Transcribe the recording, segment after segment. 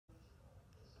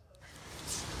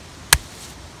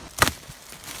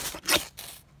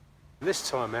This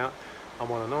time out,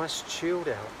 I'm on a nice chilled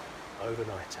out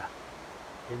overnighter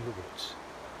in the woods.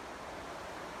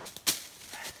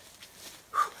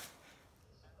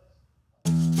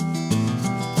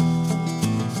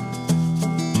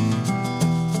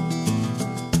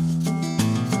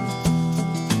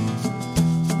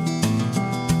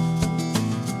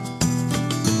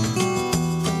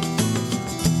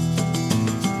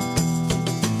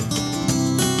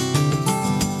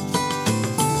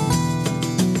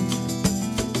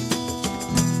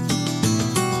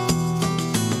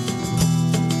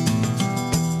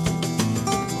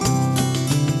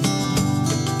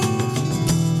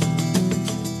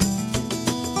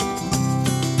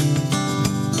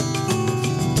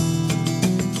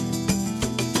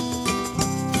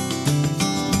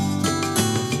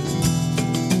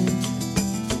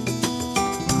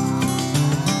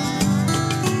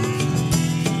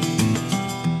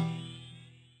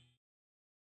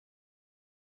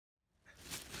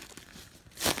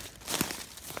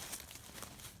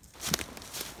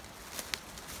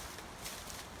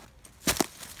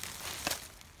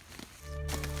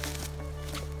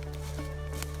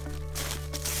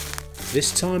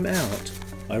 This time out,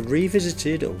 I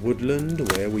revisited a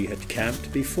woodland where we had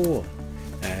camped before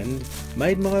and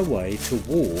made my way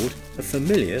toward a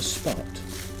familiar spot.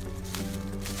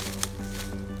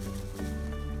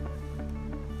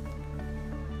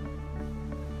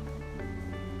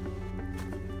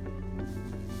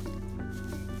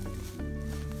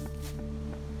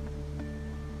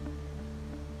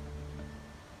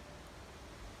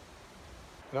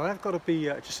 Now I've got to be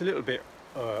just a little bit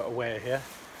aware here,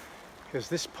 because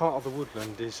this part of the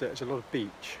woodland is a lot of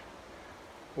beech.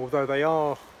 Although they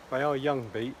are young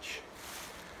beech,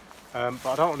 but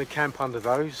I don't want to camp under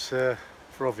those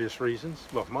for obvious reasons.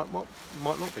 Well, might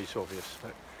not be so obvious,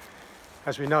 but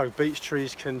as we know, beech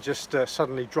trees can just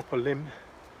suddenly drop a limb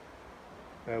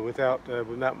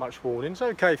without much warning. It's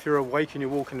okay if you're awake and you're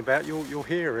walking about, you'll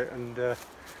hear it and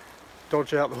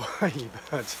dodge out the way,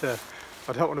 but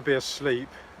I don't want to be asleep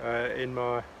in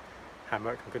my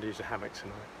hammock. I'm going to use a hammock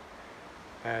tonight,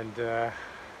 and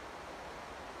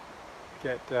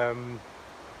get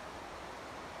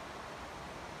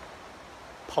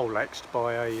poleaxed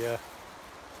by a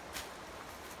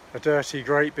dirty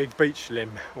great big beech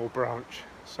limb or branch.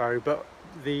 So, but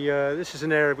this is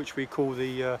an area which we call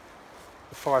the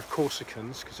 5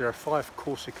 Corsicans, because there are 5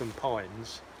 Corsican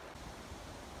pines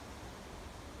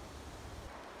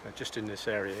just in this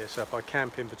area here. So if I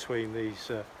camp in between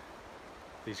these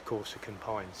Corsican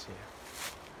pines here,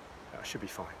 I should be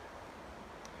fine.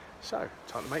 So,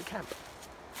 time to make camp.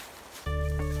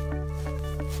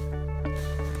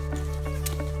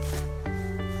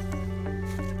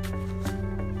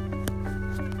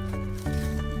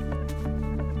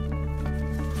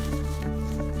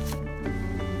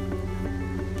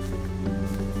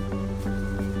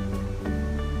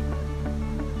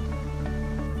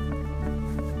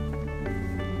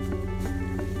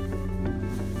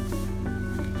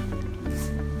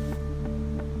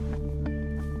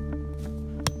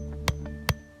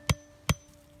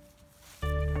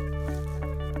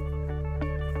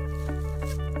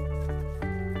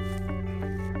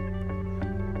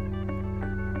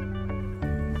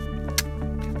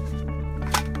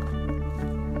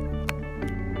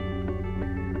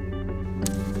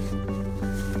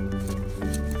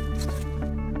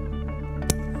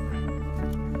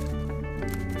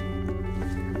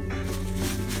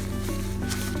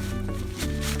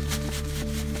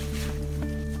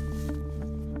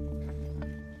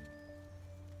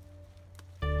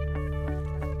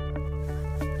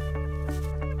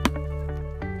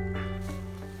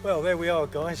 Well, there we are,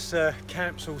 guys.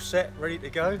 Camp's all set, ready to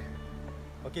go.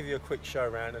 I'll give you a quick show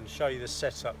around and show you the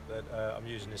setup that I'm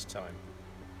using this time.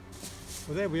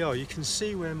 Well, there we are. You can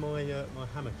see where my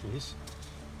hammock is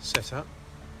set up.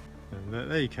 And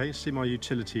there you can see my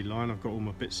utility line. I've got all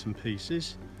my bits and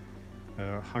pieces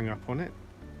hung up on it,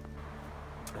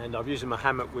 and I'm using my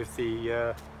hammock with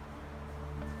the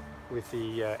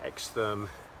X-Therm,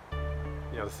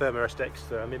 you know, the Thermarest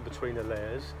X-Therm in between the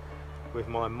layers, with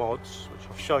my mods, which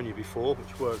I've shown you before,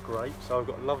 which work great. So I've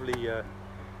got a lovely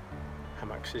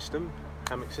hammock system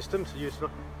to use.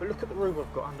 But look at the room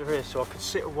I've got under here, so I could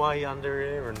sit away under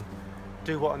here and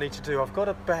do what I need to do. I've got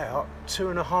about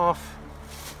 2.5,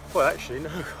 well actually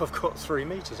no, I've got 3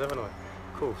 meters, haven't I?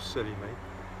 Of course, silly me.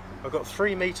 I've got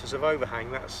 3 meters of overhang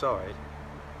that side,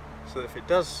 so that if it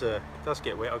does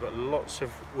get wet, I've got lots of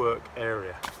work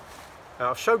area.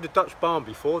 I've showed the Dutch barn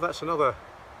before. That's another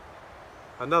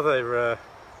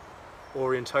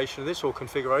orientation of this, or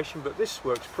configuration, but this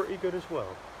works pretty good as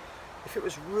well. If it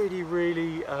was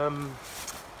really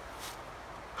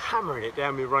hammering it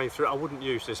down with rain through. I wouldn't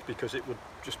use this because it would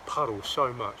just puddle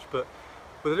so much, but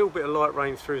with a little bit of light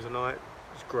rain through the night,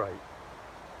 it's great.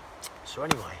 So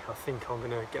anyway, I think I'm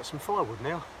going to get some firewood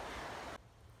now.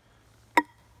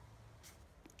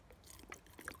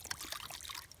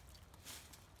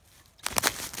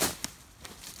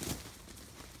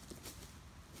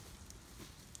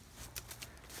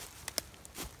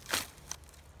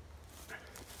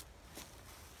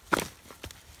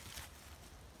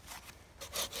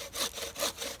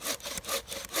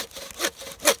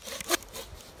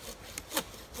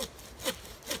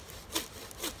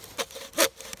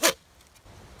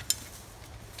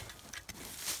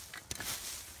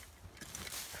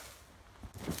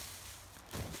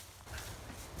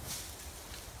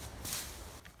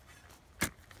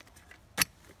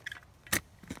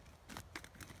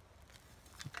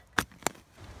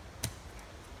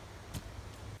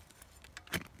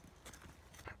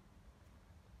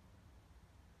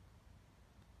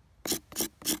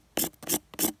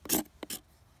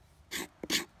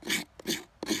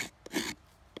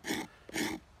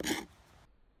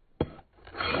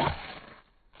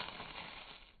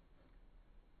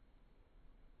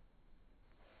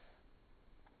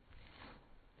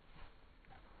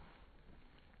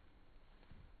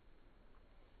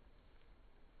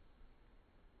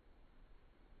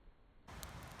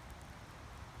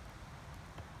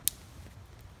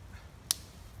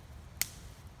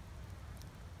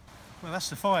 Well,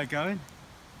 that's the fire going.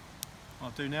 What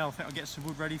I'll do now, I think I'll get some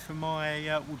wood ready for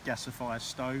my wood gasifier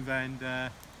stove and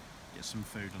get some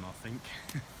food on, I think.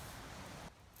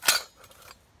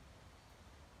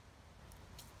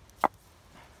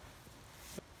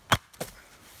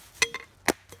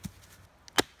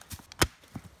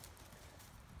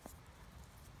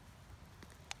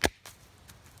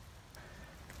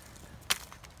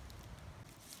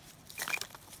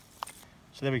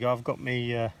 So there we go, I've got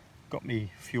me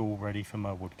fuel ready for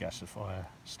my wood gasifier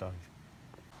stove.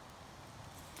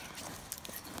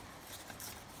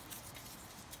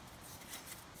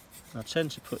 I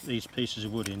tend to put these pieces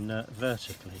of wood in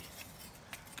vertically.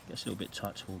 It gets a little bit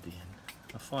tight toward the end.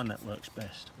 I find that works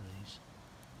best with these.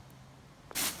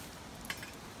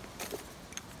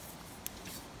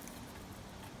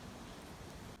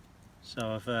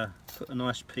 So I've put a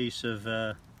nice piece of,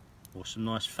 or some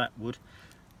nice fat wood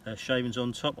shavings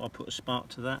on top. I'll put a spark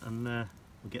to that and we'll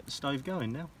get the stove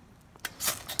going now.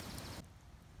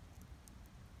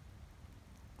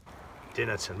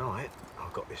 Dinner tonight,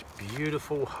 I've got this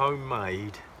beautiful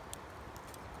homemade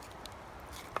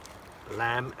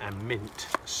lamb and mint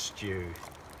stew,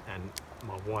 and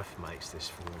my wife makes this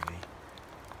for me.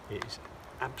 It is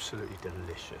absolutely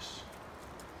delicious.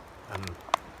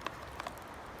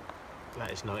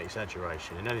 That is no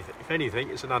exaggeration. If anything,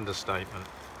 it's an understatement.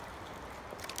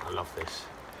 I love this.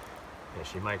 Yeah,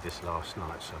 she made this last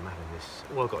night, so I'm having this.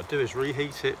 All I've got to do is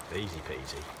reheat it. Easy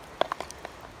peasy.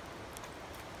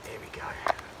 Here we go.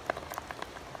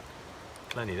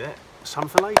 Plenty there. Some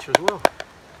for later as well.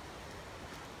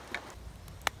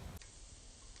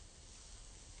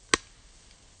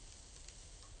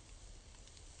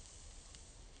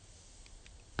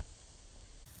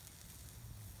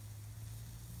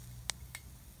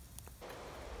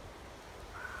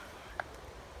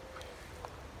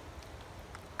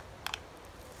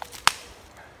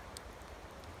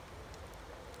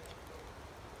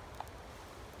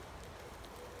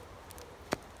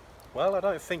 Well, I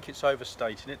don't think it's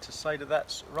overstating it to say that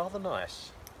that's rather nice.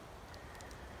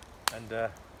 And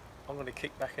I'm going to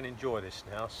kick back and enjoy this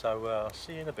now, so I'll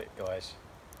see you in a bit, guys.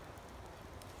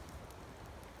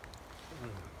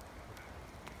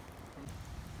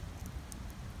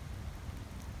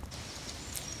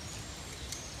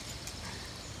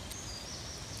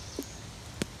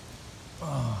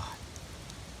 Oh,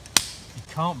 you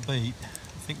can't beat,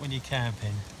 I think when you're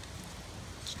camping,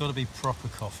 it's got to be proper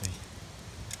coffee.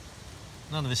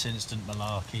 None of this instant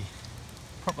malarkey,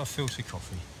 proper filter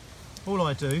coffee. All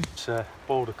I do is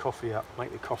boil the coffee up,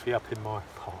 make the coffee up in my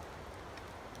pot.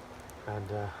 And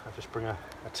I just bring a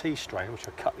tea strainer, which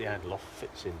I cut the handle off,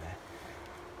 fits in there.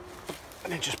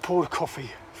 And then just pour the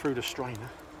coffee through the strainer,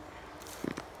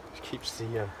 which keeps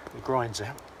the grinds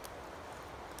out.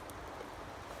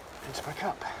 Into my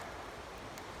cup.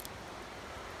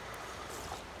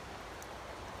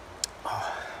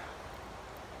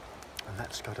 And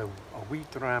that's got a wee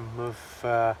dram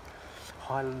of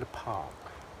Highland Park,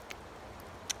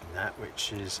 and that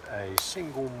which is a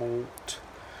single malt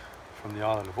from the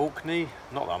island of Orkney.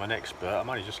 Not that I'm an expert, I'm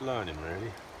only just learning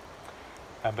really.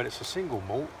 But it's a single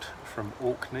malt from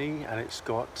Orkney, and it's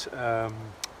got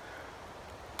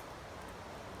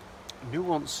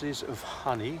nuances of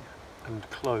honey and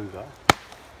clover,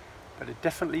 but it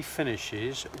definitely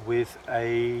finishes with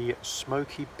a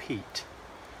smoky peat.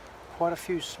 Quite a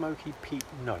few smoky peat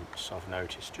notes I've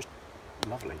noticed, just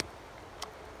lovely.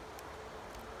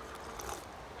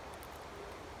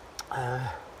 I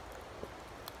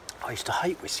used to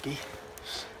hate whiskey,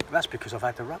 but that's because I've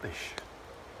had the rubbish.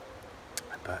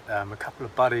 But a couple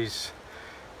of buddies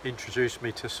introduced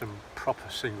me to some proper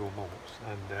single malts,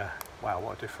 and wow,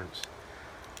 what a difference.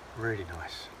 Really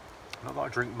nice. Not that I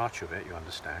drink much of it, you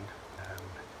understand,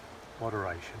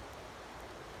 moderation,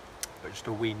 but just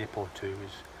a wee nip or two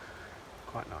is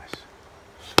quite nice,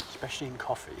 especially in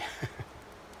coffee.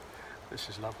 This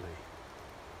is lovely.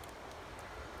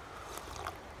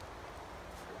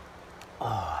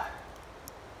 Ah,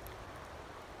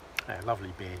 yeah,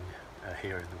 lovely being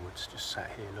here in the woods, just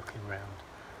sat here looking round,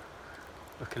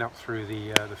 looking up through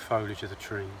the foliage of the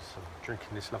trees, and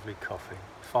drinking this lovely coffee.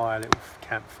 Fire, little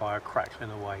campfire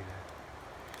crackling away there.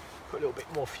 Put a little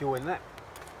bit more fuel in that,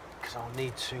 because I'll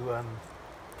need to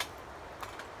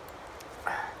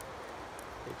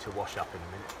wash up in a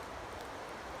minute.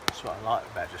 That's what I like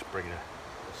about just bringing a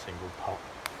single pot.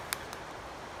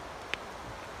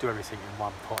 Do everything in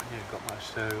one pot, and you haven't got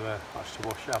much to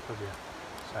wash up, have you?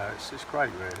 So it's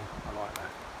great, really. I like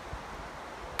that.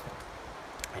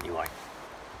 Anyway,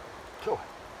 cool.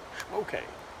 Okay.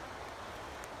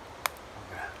 I'm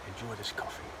gonna enjoy this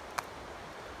coffee.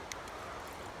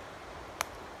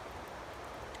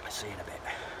 I'll see you in a bit.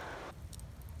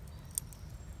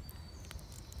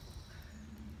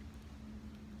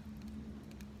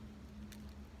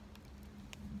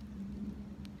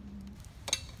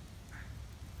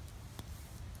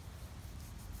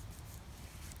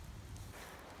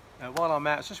 While I'm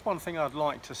out, it's just one thing I'd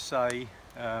like to say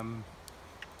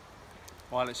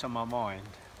while it's on my mind.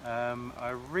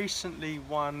 I recently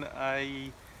won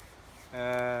a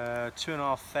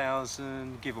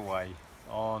 2,500 giveaway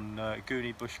on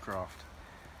Goonie Bushcraft.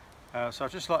 So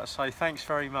I'd just like to say thanks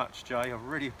very much, Jay. I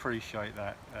really appreciate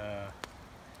that.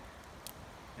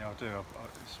 Yeah, I do.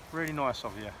 It's really nice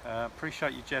of you.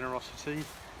 Appreciate your generosity,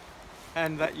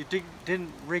 and that you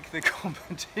didn't rig the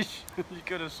competition. You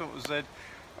could have sort of said,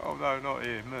 oh no, not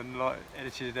him, and like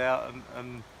edited it out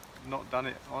and not done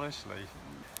it honestly.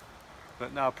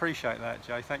 But no, I appreciate that,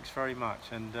 Jay. Thanks very much,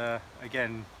 and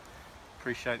again,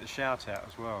 appreciate the shout out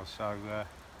as well. So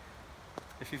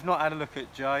if you've not had a look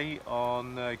at Jay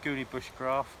on Goonie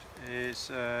Bushcraft,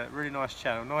 it's a really nice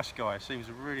channel, nice guy, seems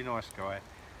a really nice guy,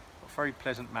 got a very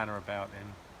pleasant manner about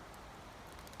him,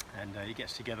 and he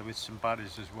gets together with some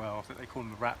buddies as well. I think they call him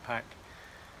the Rat Pack.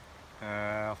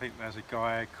 I think there's a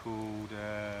guy called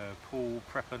Paul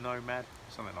Prepper Nomad,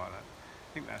 something like that.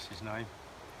 I think that's his name.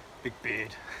 Big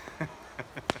beard.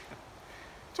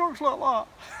 Talks like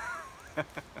that.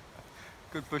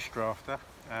 Good bushcrafter,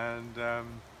 and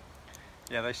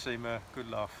yeah, they seem a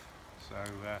good laugh. So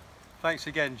thanks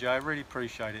again, Jay. I really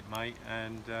appreciate it, mate.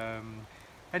 And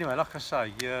anyway, like I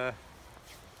say,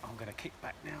 I'm going to kick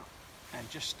back now and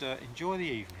just enjoy the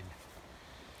evening.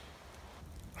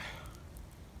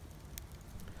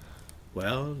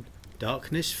 Well,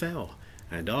 darkness fell,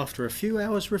 and after a few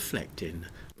hours reflecting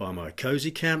by my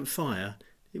cosy campfire,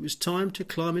 it was time to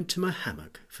climb into my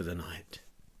hammock for the night.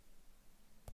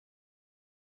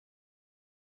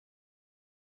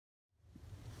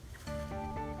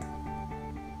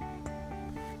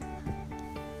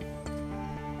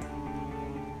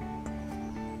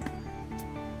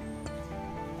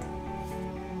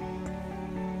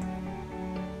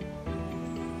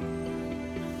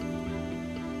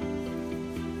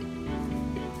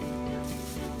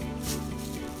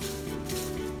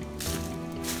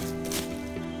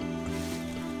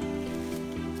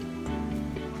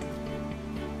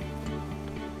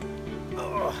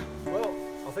 Well,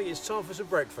 I think it's time for some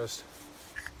breakfast.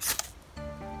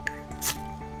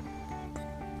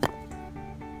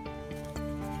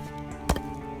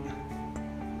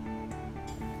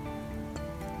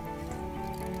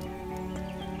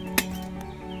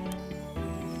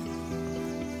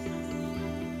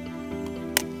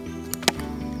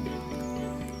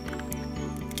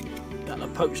 Couple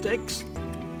of poached eggs.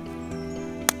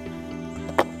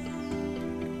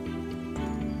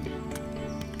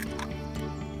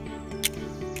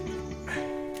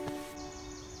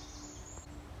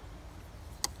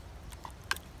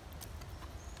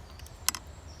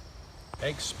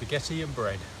 Eggs, spaghetti and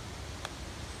bread.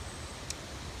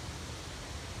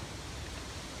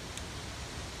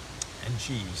 And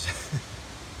cheese.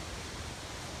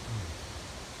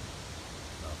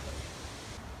 Lovely.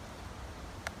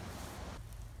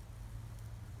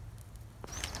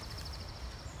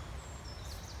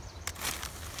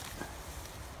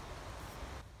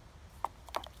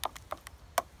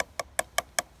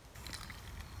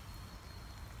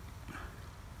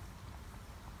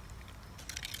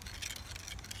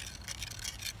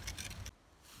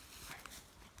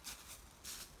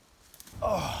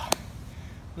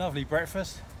 lovely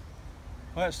breakfast.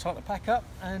 Well, it's time to pack up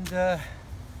and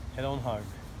head on home.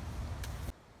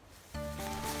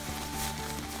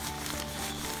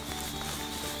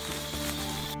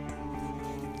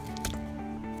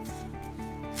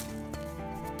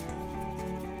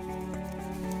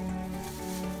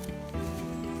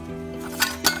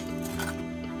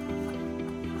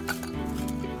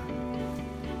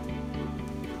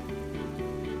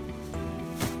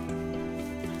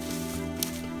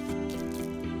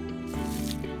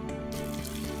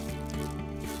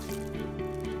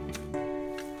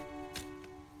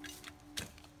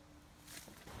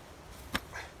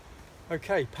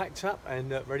 Okay, packed up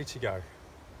and ready to go.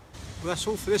 Well, that's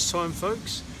all for this time,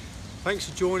 folks. Thanks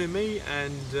for joining me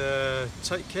and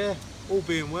take care. All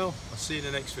being well, I'll see you in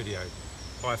the next video.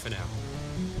 Bye for now.